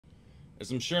As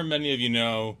I'm sure many of you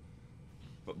know,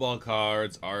 football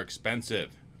cards are expensive,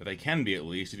 but they can be at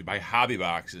least if you buy hobby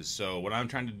boxes. So what I'm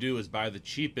trying to do is buy the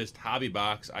cheapest hobby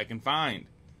box I can find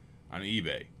on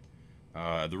eBay.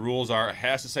 The rules are it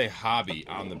has to say hobby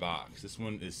on the box. This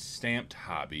one is stamped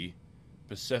hobby,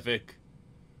 Pacific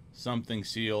something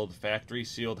sealed, factory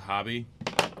sealed hobby,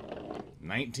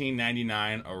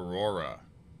 1999 Aurora.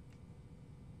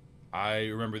 I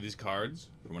remember these cards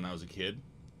from when I was a kid.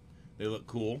 They look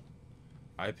cool.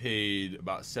 I paid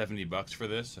about 70 bucks for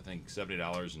this. I think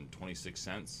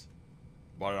 $70.26.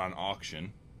 Bought it on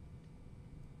auction.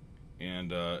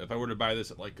 And if I were to buy this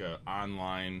at like a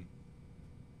online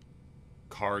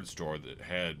card store that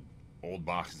had old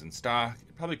boxes in stock,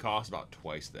 it probably cost about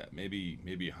twice that. Maybe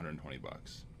 120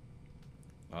 bucks.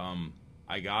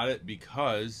 I got it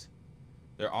because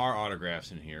there are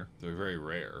autographs in here. They're very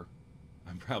rare.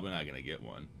 I'm probably not going to get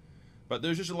one. But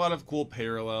there's just a lot of cool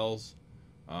parallels.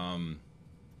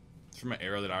 It's from an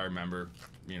era that I remember,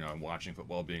 you know, watching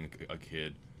football being a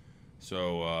kid.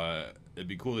 So it'd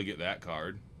be cool to get that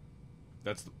card.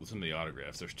 That's some of the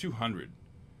autographs. There's 200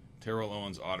 Terrell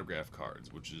Owens autograph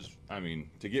cards, which is, I mean,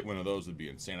 to get one of those would be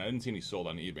insane. I didn't see any sold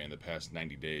on eBay in the past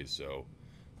 90 days, so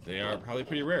they are probably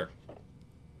pretty rare.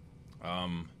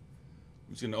 I'm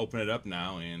just going to open it up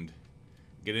now and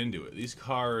get into it. These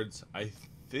cards, I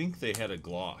think they had a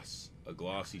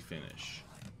glossy finish.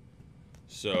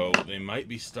 So they might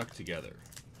be stuck together,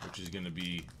 which is going to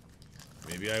be,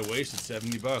 maybe I wasted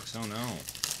 70 bucks, oh no.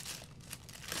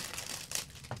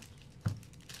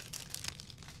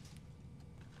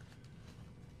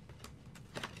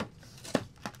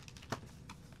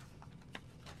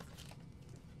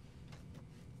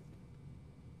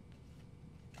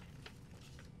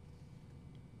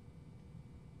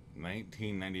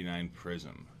 $19.99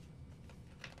 Prism.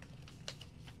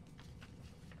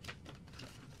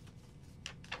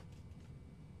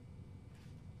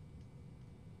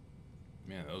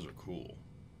 Man, those are cool.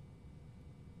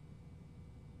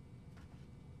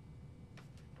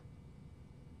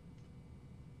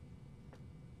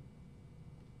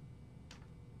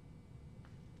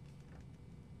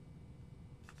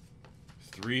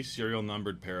 Three serial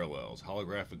numbered parallels.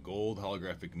 Holographic gold,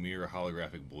 holographic mirror,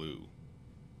 holographic blue.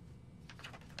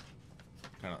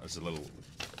 Kind of, it's a little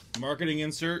marketing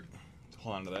insert.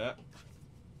 Hold on to that.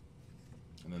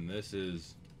 And then this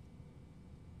is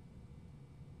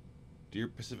Dear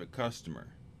Pacific customer,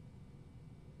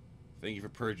 thank you for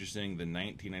purchasing the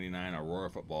 1999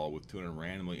 Aurora football with 200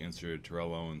 randomly inserted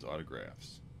Terrell Owens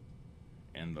autographs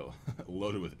and the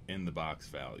loaded with in the box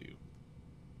value.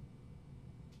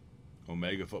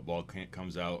 Omega football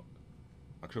comes out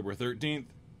October 13th.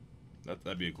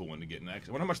 That'd be a cool one to get next.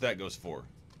 I wonder how much that goes for.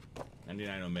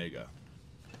 99 Omega.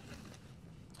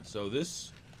 So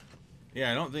this,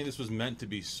 yeah, I don't think this was meant to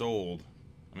be sold.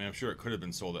 I mean, I'm sure it could have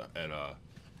been sold at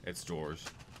stores.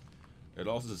 It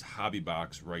also says hobby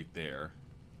box right there.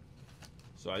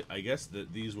 So I guess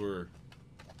that these were,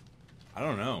 I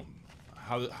don't know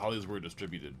how these were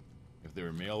distributed. If they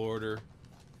were mail order,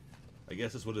 I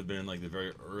guess this would have been like the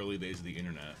very early days of the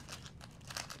internet.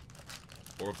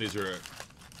 Or if these are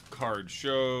card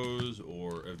shows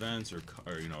or events or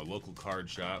you know, local card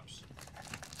shops.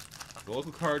 The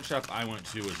local card shop I went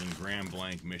to was in Grand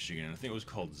Blanc, Michigan. I think it was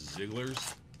called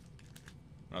Ziegler's.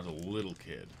 When I was a little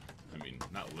kid. I mean,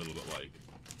 not little, but like,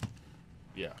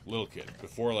 yeah, little kid.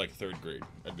 Before like 3rd grade,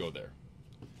 I'd go there.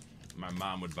 My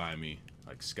mom would buy me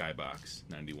like Skybox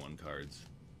 91 cards.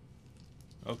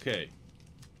 Okay.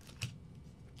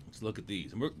 Let's look at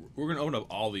these. And we're going to open up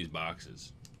all these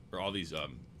boxes. Or all these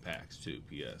packs too,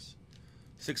 P.S.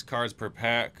 6 cards per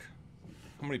pack.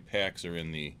 How many packs are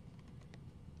in the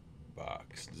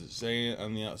box? Does it say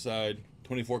on the outside?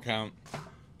 24 count.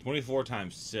 24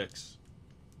 times 6.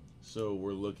 So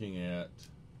we're looking at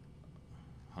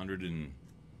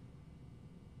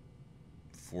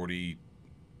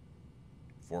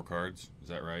 144 cards. Is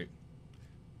that right?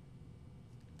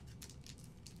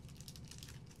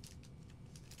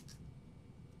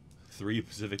 Three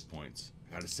Pacific points.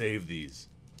 Gotta save these.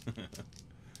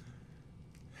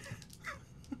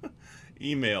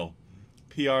 Email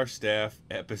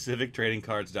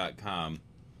prstaff@pacifictradingcards.com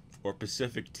or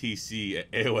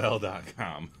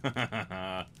pacifictc@aol.com.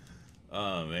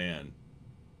 Oh man,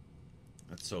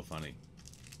 that's so funny.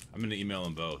 I'm gonna email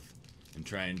them both and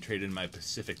try and trade in my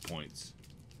Pacific points.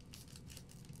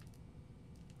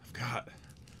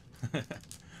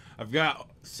 I've got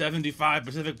 75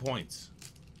 Pacific points.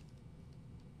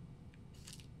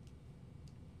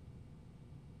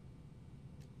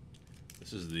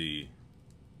 This is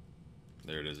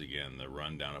there it is again, the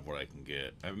rundown of what I can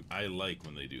get. I like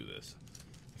when they do this.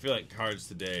 I feel like cards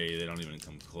today, they don't even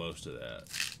come close to that.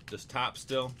 Just top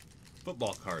still.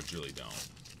 Football cards really don't.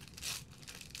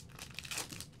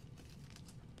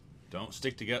 Don't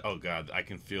stick together. Oh, God, I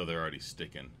can feel they're already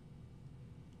sticking.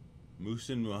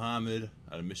 Muhsin Muhammad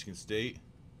out of Michigan State.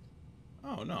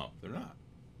 Oh, no, they're not.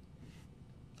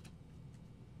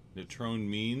 Natrone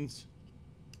Means.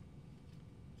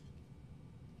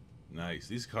 Nice.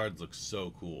 These cards look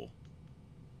so cool.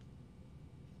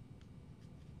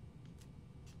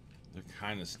 They're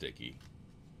kind of sticky.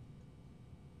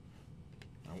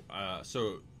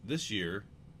 So this year,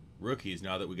 rookies,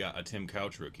 now that we got a Tim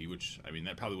Couch rookie, which, I mean,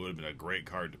 that probably would have been a great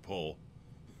card to pull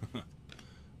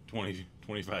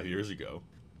 25 years ago.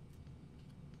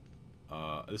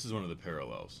 This is one of the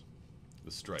parallels.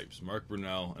 The stripes. Mark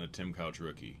Brunell and a Tim Couch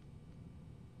rookie.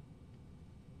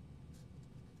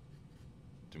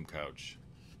 Tim Couch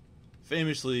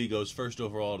famously goes first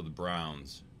overall to the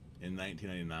Browns in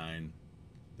 1999.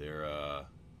 Their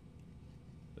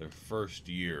first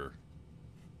year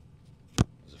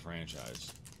as a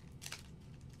franchise.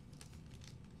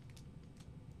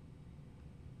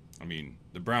 I mean,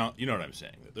 the Brown. You know what I'm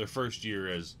saying? Their first year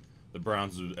as the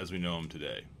Browns as we know them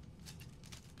today.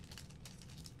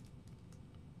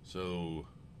 So,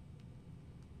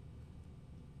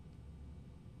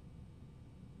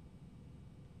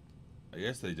 I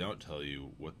guess they don't tell you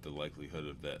what the likelihood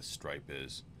of that stripe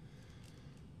is.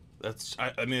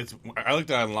 I mean, I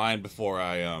looked at it online before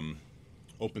I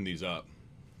opened these up,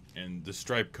 and the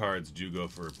stripe cards do go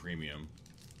for a premium,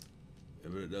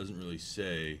 but it doesn't really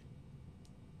say.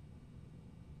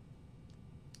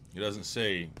 It doesn't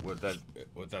say what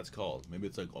that's called. Maybe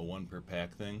it's like a 1 per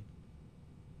pack thing.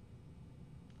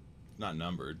 It's not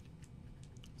numbered.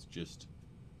 It's just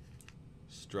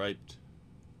striped.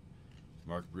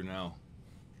 Mark Brunell.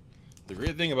 The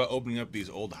great thing about opening up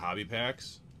these old hobby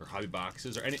packs or hobby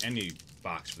boxes, or any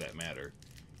box for that matter,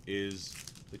 is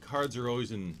the cards are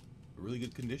always in really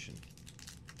good condition.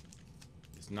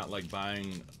 It's not like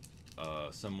buying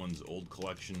someone's old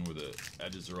collection where the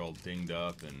edges are all dinged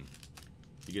up and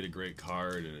you get a great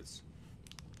card and it's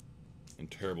in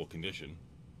terrible condition.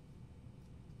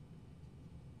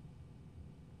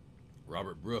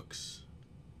 Robert Brooks.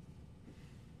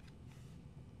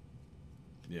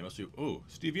 Yeah, must be. Oh,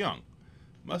 Steve Young.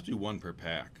 Must be 1 per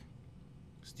pack.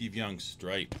 Steve Young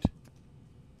striped.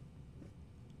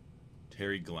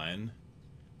 Terry Glenn.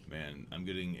 Man, I'm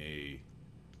getting a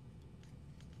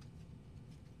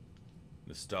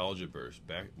nostalgia burst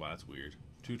back. Wow, that's weird.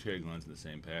 2 Terry Glenns in the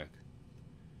same pack.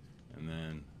 And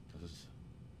then this is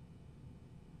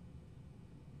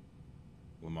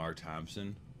Lamar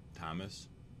Thomas.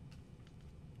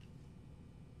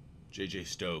 J.J.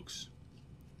 Stokes.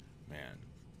 Man.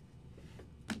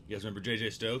 You guys remember J.J.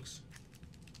 Stokes?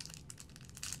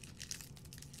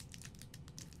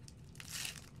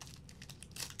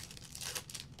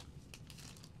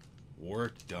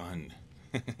 Work done.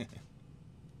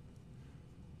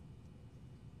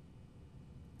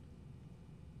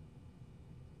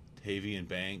 Tavian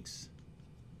Banks.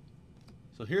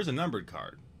 So here's a numbered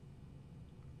card.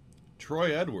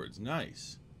 Troy Edwards,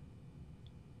 nice.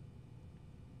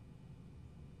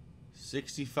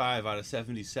 65 out of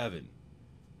 77.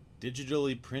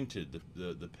 Digitally printed,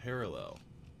 the parallel.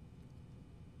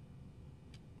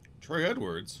 Troy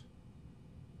Edwards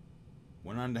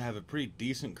went on to have a pretty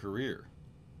decent career.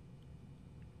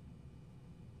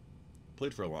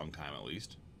 Played for a long time at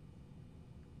least.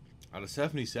 Out of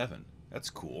 77. That's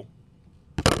cool.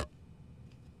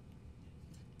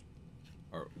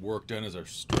 Our work done as our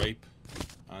stripe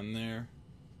on there.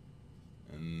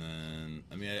 And then,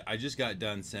 I mean, I just got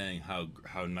done saying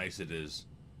how nice it is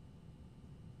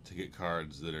to get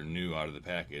cards that are new out of the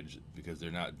package because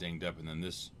they're not dinged up. And then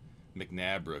this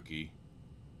McNabb rookie,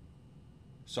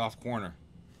 soft corner.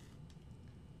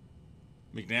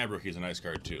 McNabb rookie is a nice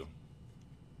card too.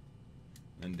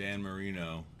 And Dan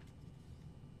Marino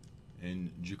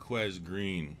and Jaquez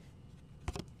Green.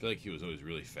 I feel like he was always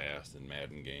really fast in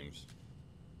Madden games.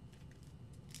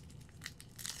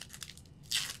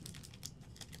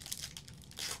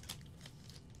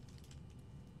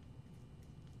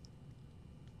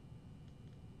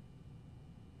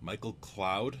 Michael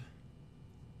Cloud.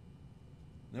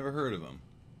 Never heard of him.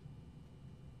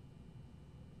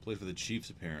 Played for the Chiefs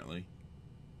apparently.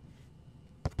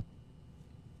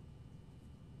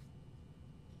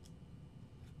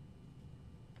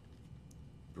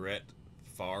 Brett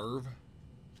Favre.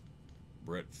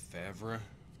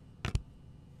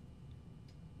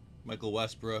 Michael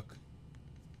Westbrook.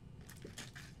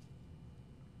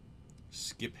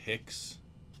 Skip Hicks.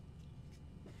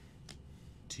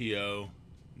 T.O.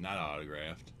 Not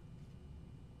autographed.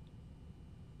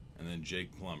 And then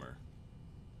Jake Plummer.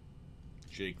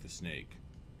 Jake the Snake.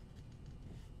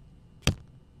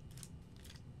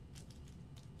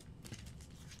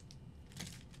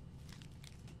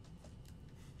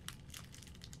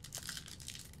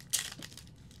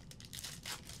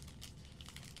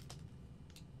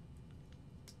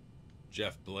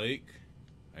 Jeff Blake.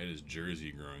 I had his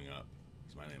jersey growing up.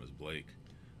 My name is Blake.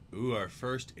 Ooh, our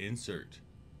first insert.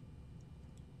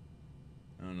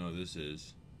 I don't know what this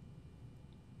is.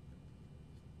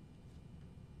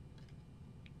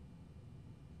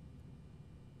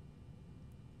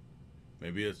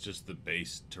 Maybe it's just the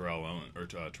base Terrell Owen or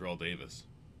Terrell Davis.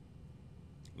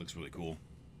 Looks really cool.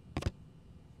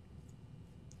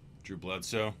 Drew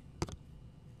Bledsoe.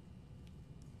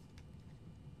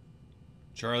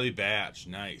 Charlie Batch,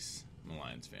 nice. I'm a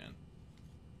Lions fan.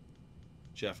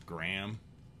 Jeff Graham.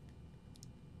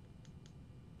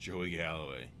 Joey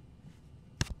Galloway.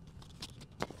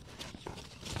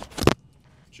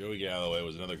 Joey Galloway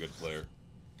was another good player.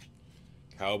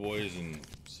 Cowboys and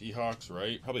Seahawks,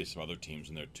 right? Probably some other teams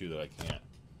in there too that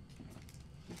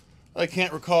I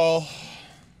can't recall.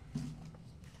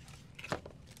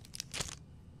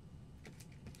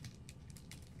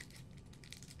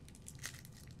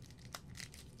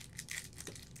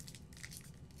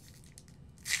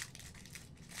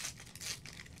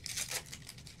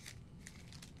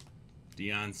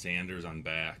 Deion Sanders on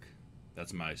back.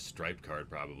 That's my striped card,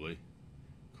 probably.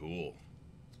 Cool.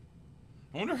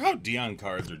 I wonder how Deion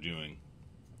cards are doing.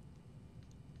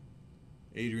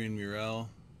 Adrian Murrell.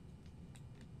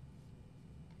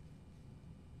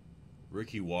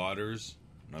 Ricky Waters,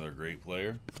 another great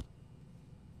player.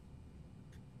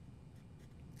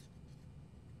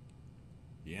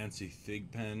 Yancey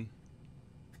Thigpen.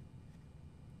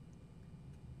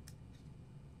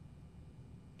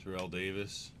 Terrell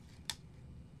Davis.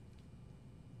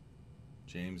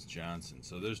 James Johnson.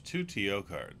 So there's 2 TO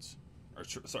cards. Or,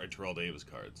 sorry, Terrell Davis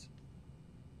cards.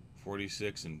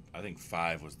 46 and I think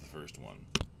 5 was the first one.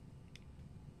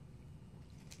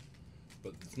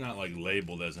 But it's not like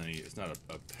labeled as any, it's not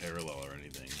a parallel or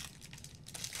anything.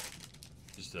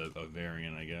 Just a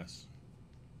variant, I guess.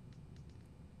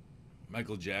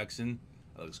 Michael Jackson.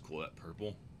 That looks cool, that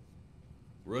purple.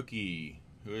 Rookie.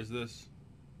 Who is this?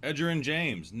 Edgerrin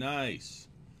James. Nice.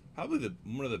 Probably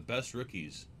one of the best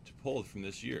rookies to pull from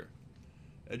this year.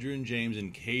 Edgerrin James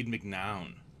and Cade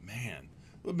McNown. Man,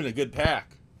 it would have been a good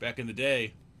pack back in the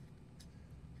day.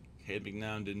 Cade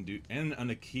McNown didn't do... And an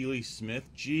Akili Smith.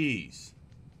 Jeez.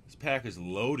 This pack is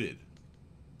loaded.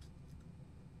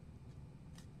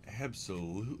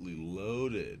 Absolutely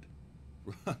loaded.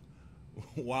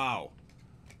 Wow.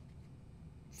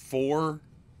 4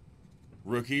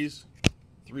 rookies.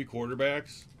 3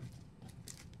 quarterbacks.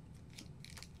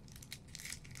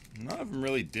 None of them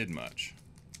really did much.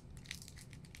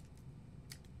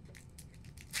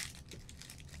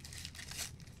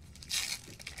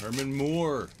 Herman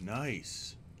Moore.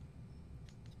 Nice.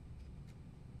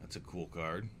 That's a cool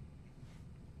card.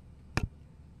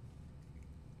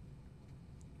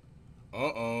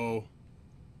 Uh-oh.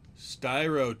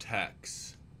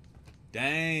 Styrotex.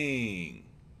 Dang.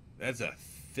 That's a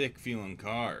thick feeling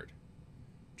card.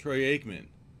 Troy Aikman.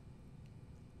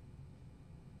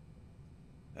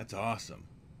 That's awesome.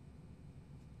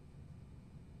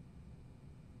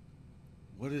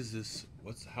 What is this?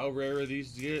 How rare are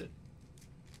these to get?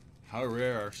 How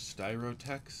rare are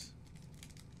Styrotex?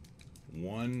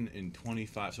 1 in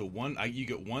 25. So you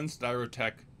get 1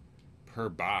 Styrotech per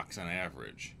box on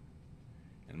average.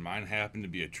 And mine happened to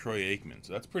be a Troy Aikman,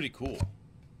 so that's pretty cool.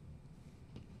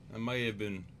 That might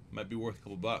be worth a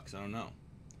couple bucks. I don't know.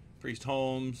 Priest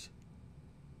Holmes,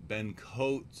 Ben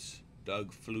Coates,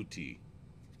 Doug Flutie,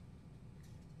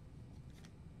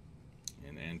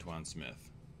 and Antoine Smith.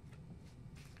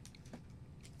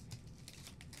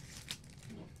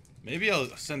 Maybe I'll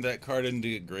send that card in to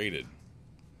get graded.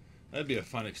 That'd be a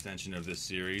fun extension of this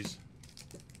series.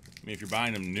 I mean, if you're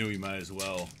buying them new, you might as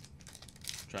well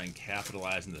try and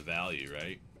capitalize on the value,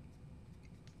 right?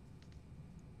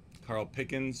 Carl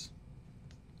Pickens.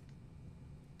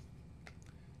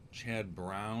 Chad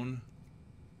Brown.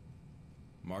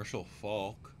 Marshall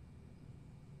Faulk.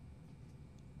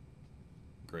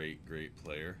 Great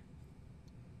player.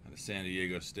 Out of San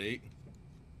Diego State.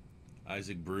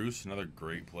 Isaac Bruce, another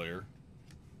great player.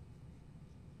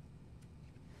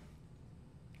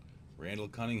 Randall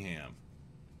Cunningham.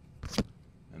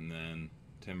 And then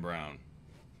Tim Brown.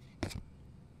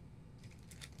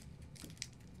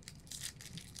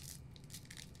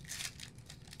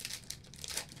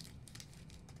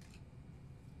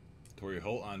 Torrey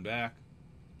Holt on back.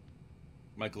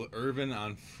 Michael Irvin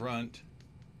on front.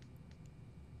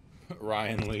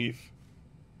 Ryan Leaf.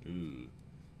 Ooh.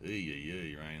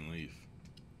 Ryan Leaf.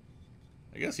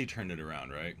 I guess he turned it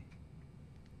around, right?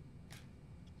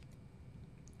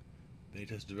 They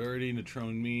tested Verity,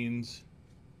 Natrone Means,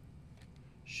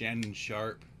 Shannon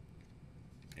Sharp,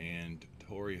 and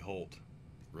Torrey Holt,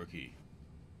 rookie.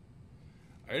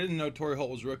 I didn't know Torrey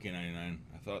Holt was rookie in 99.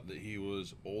 I thought that he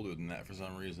was older than that for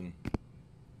some reason.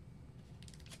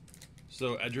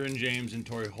 So Edgerrin James and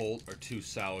Torrey Holt are two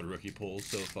solid rookie pulls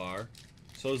so far.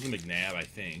 So is the McNabb, I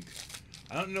think.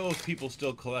 I don't know if people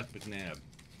still collect McNabb.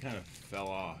 He kind of fell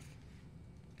off.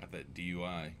 Got that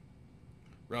DUI.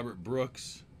 Robert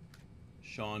Brooks.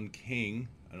 Sean King,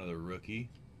 another rookie.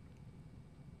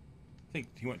 I think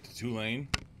he went to Tulane.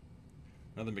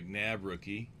 Another McNabb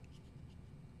rookie.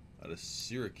 Out of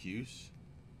Syracuse.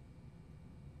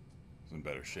 He's in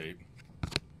better shape.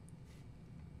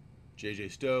 J.J.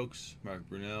 Stokes, Mark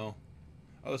Brunell.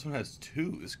 Oh, this one has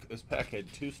two. This pack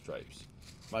had two stripes.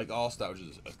 Mike Allstott, which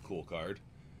is a cool card.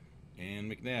 And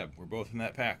McNabb. We're both in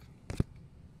that pack.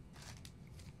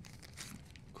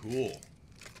 Cool.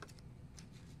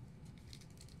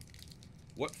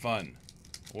 What fun.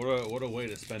 What a way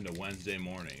to spend a Wednesday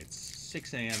morning. It's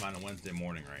 6 a.m. on a Wednesday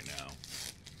morning right now.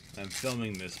 I'm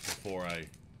filming this before I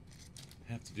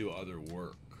have to do other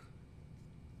work.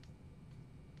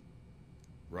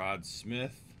 Rod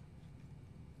Smith.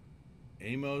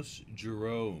 Amos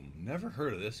Jerome. Never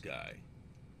heard of this guy.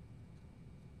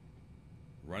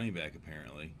 Running back,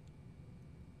 apparently.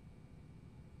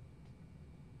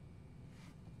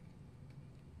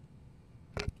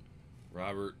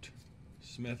 Robert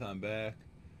Smith on back.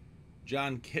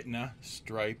 John Kitna,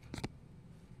 stripe.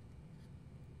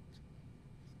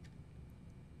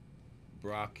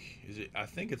 Brock, I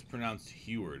think it's pronounced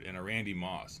Heward, and a Randy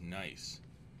Moss. Nice.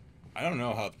 I don't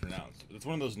know how it's pronounced. It's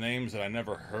one of those names that I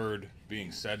never heard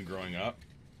being said growing up.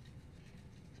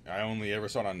 I only ever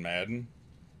saw it on Madden,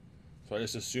 so I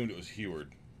just assumed it was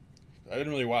Heward. I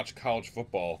didn't really watch college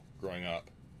football growing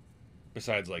up,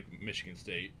 besides like Michigan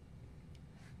State.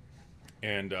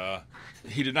 And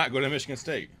he did not go to Michigan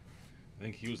State. I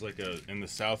think he was like a in the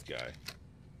South guy.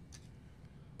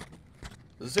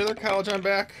 Does it say their college on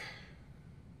back?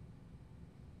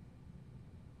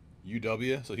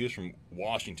 UW, so he was from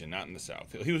Washington, not in the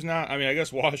South. He was not. I mean, I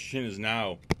guess Washington is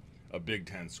now a Big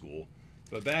Ten school,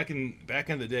 but back in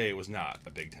the day, it was not a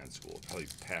Big Ten school. Probably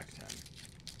Pac-10,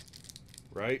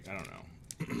 right? I don't know.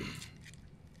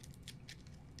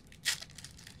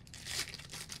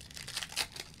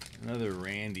 Another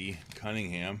Randy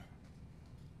Cunningham.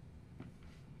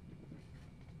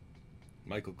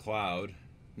 Michael Cloud,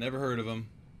 never heard of him.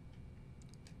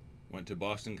 Went to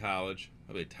Boston College,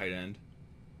 probably a tight end.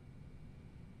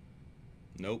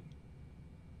 Nope.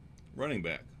 Running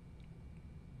back.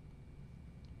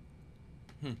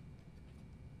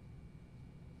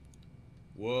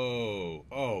 Whoa.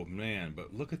 Oh, man.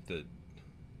 But look at the...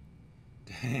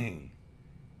 Dang.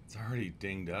 It's already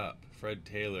dinged up. Fred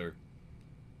Taylor.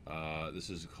 This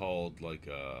is called like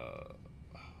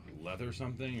leather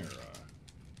something or...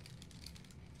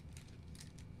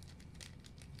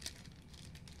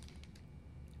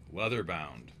 leather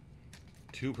bound.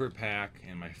 2 per pack,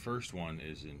 and my first one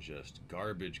is in just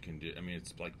garbage condition. I mean,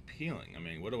 it's like peeling. I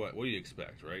mean, what do you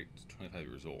expect, right? It's 25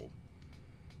 years old.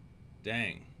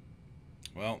 Dang.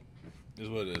 Well, this is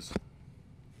what it is.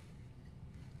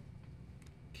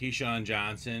 Keyshawn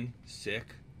Johnson,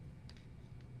 sick.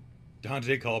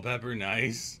 Dante Culpepper,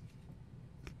 nice.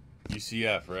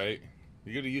 UCF, right?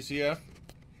 You go to UCF?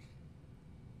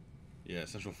 Yeah,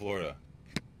 Central Florida.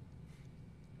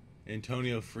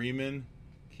 Antonio Freeman.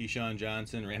 Keyshawn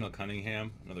Johnson, Randall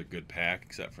Cunningham, another good pack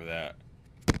except for that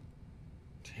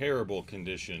terrible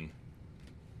condition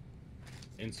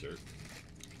insert.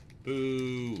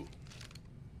 Boo.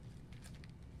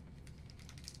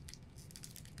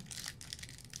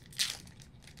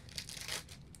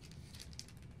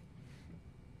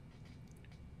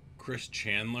 Chris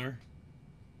Chandler,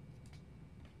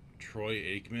 Troy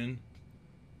Aikman,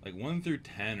 like 1 through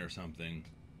 10 or something.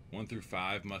 1 through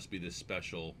 5 must be this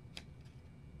special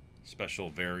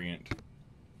variant.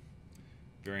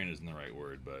 Variant isn't the right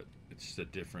word, but it's just a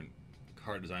different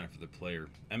card design for the player.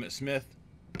 Emmitt Smith,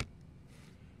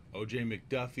 OJ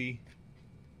McDuffie,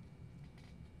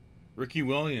 Ricky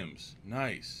Williams,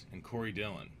 nice, and Corey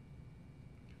Dillon,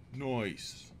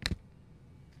 nice.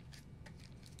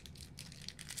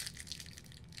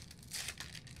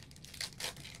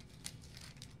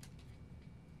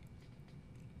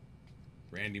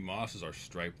 Randy Moss is our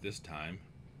stripe this time.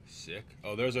 Sick.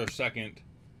 Oh, there's our second.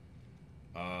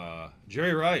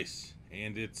 Jerry Rice.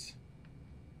 And it's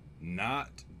not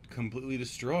completely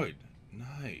destroyed.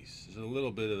 Nice. There's a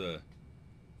little bit of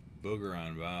booger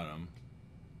on bottom.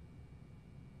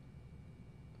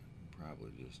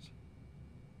 Probably just,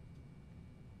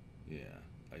 yeah.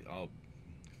 I'll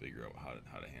figure out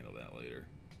how to handle that later.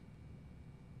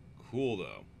 Cool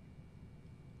though.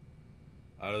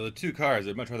 Out of the two cards,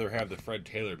 I'd much rather have the Fred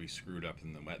Taylor be screwed up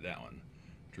than that one.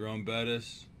 Jerome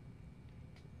Bettis,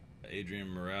 Adrian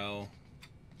Morel,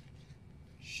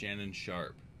 Shannon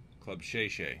Sharp, Club Shay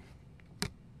Shay.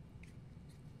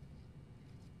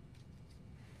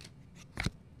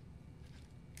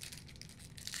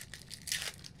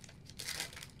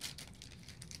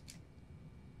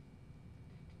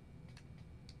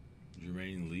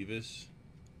 Jermaine Levis,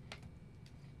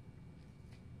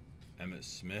 Emmett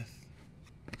Smith.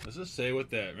 Does this say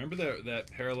what that? Remember that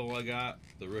parallel I got,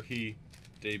 the rookie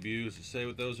debuts? Does it say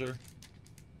what those are?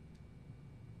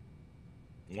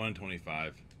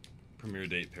 1/25, premiere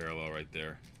date parallel right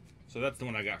there. So that's the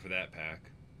one I got for that pack.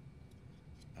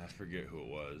 I forget who it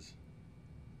was.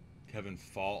 Kevin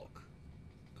Falk,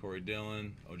 Corey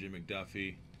Dillon, OJ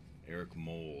McDuffie, Eric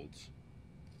Moulds.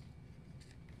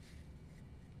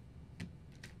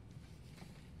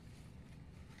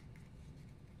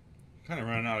 Kind of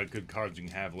running out of good cards you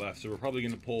can have left, so we're probably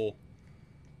going to pull.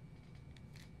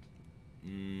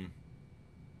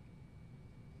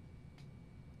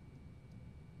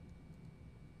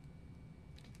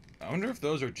 I wonder if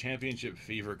those are Championship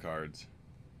Fever cards.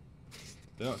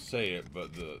 They don't say it,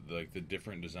 but the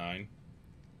different design.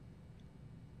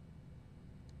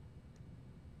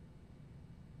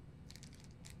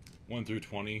 One through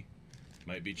 20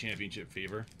 might be Championship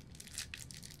Fever.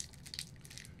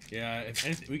 Yeah,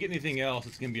 if we get anything else,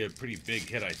 it's going to be a pretty big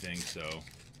hit, I think, so.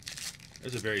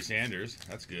 There's a Barry Sanders.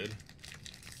 That's good.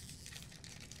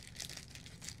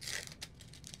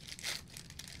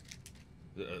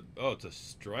 Oh, it's a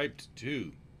striped,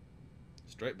 too.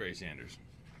 Striped Barry Sanders.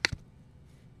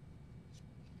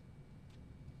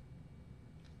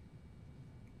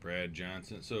 Brad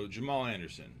Johnson. So, Jamal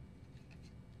Anderson.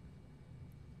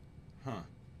 Huh.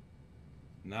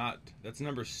 That's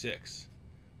number 6.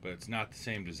 But it's not the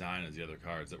same design as the other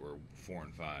cards that were 4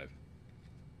 and 5.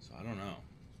 So I don't know.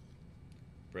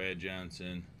 Brad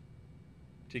Johnson,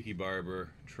 Tiki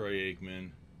Barber, Troy Aikman,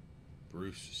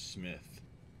 Bruce Smith.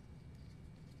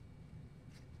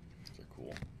 They're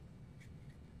cool.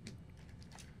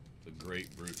 The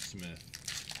great Bruce Smith.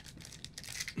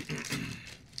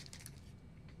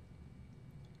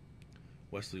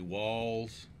 Wesley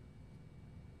Walls,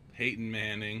 Peyton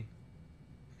Manning.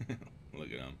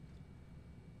 Look at him.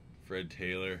 Fred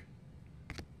Taylor,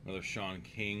 another Sean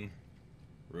King,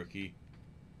 rookie.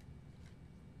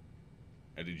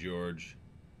 Eddie George,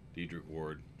 Dedrick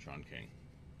Ward, Sean King.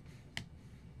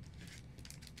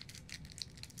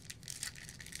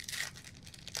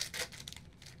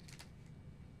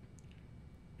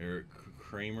 Eric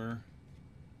Kramer,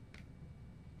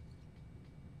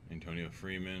 Antonio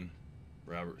Freeman,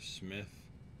 Robert Smith.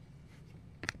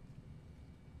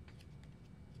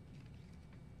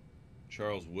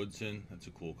 Charles Woodson, that's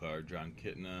a cool card. John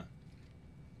Kitna.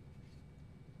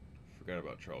 Forgot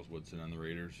about Charles Woodson on the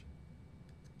Raiders.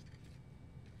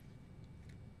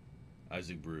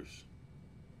 Isaac Bruce.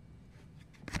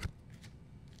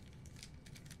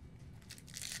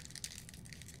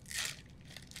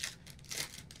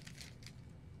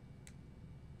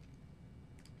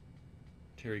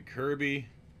 Terry Kirby.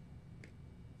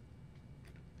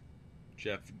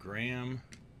 Jeff Graham.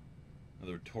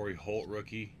 Another Torrey Holt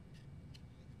rookie.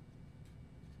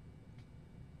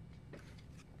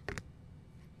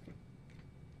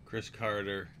 Chris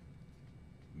Carter,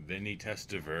 Vinny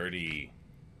Testaverde.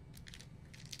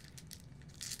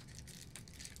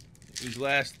 These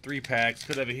last 3 packs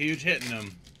could have a huge hit in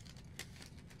them,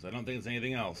 so I don't think it's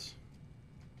anything else.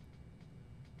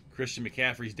 Christian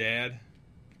McCaffrey's dad,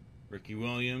 Ricky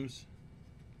Williams,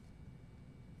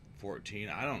 14.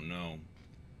 I don't know.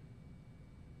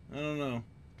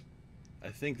 I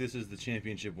think this is the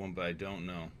championship one, but I don't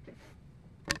know.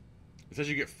 It says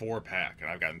you get 4 pack, and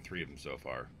I've gotten 3 of them so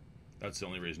far. That's the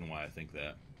only reason why I think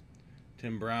that.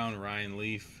 Tim Brown, Ryan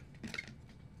Leaf,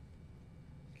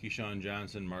 Keyshawn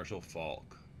Johnson, Marshall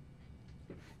Faulk.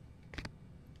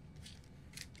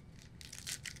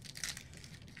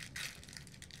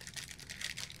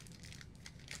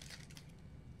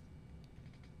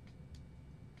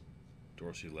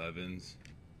 Dorsey Levens,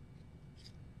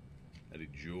 Eddie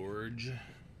George,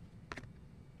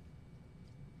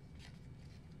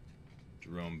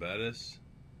 Jerome Bettis,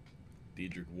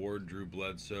 Dedrick Ward, Drew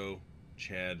Bledsoe,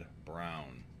 Chad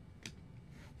Brown.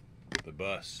 The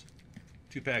bus.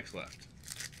 2 packs left.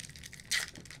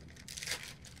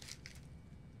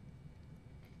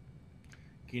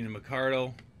 Keenan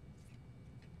McCardle,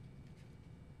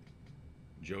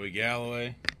 Joey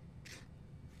Galloway.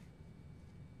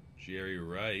 Jerry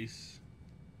Rice.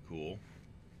 Cool.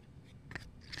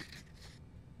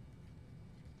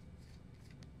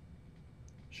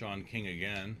 Sean King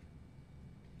again.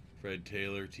 Fred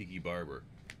Taylor, Tiki Barber.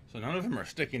 So none of them are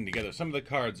sticking together. Some of the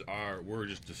cards were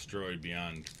just destroyed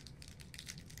beyond,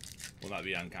 well, not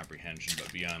beyond comprehension,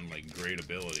 but beyond, like,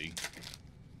 gradability.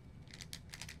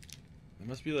 There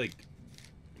must be, like,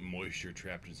 moisture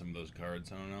trapped in some of those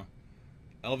cards. I don't know.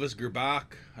 Elvis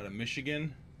Gerbach out of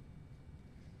Michigan.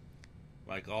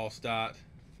 Mike Allstott.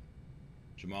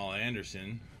 Jamal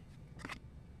Anderson.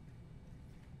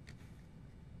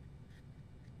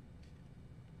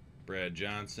 Brad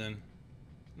Johnson.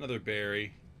 Another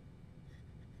Barry.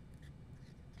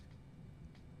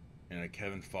 And a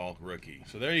Kevin Falk rookie.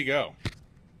 So there you go.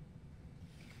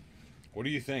 What do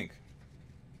you think?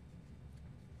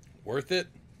 Worth it?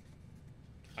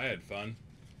 I had fun.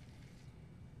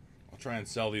 I'll try and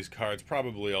sell these cards.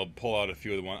 Probably I'll pull out a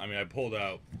few of the ones. I mean, I pulled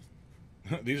out...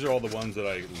 these are all the ones that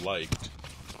I liked,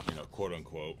 you know, quote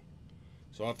unquote.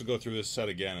 So I'll have to go through this set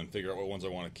again and figure out what ones I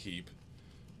want to keep.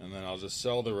 And then I'll just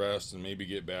sell the rest and maybe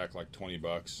get back like 20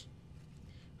 bucks.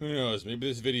 Who knows? Maybe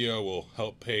this video will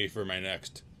help pay for my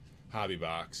next hobby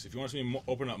box. If you want to see me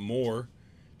open up more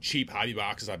cheap hobby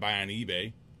boxes I buy on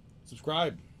eBay,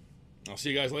 subscribe. I'll see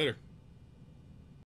you guys later.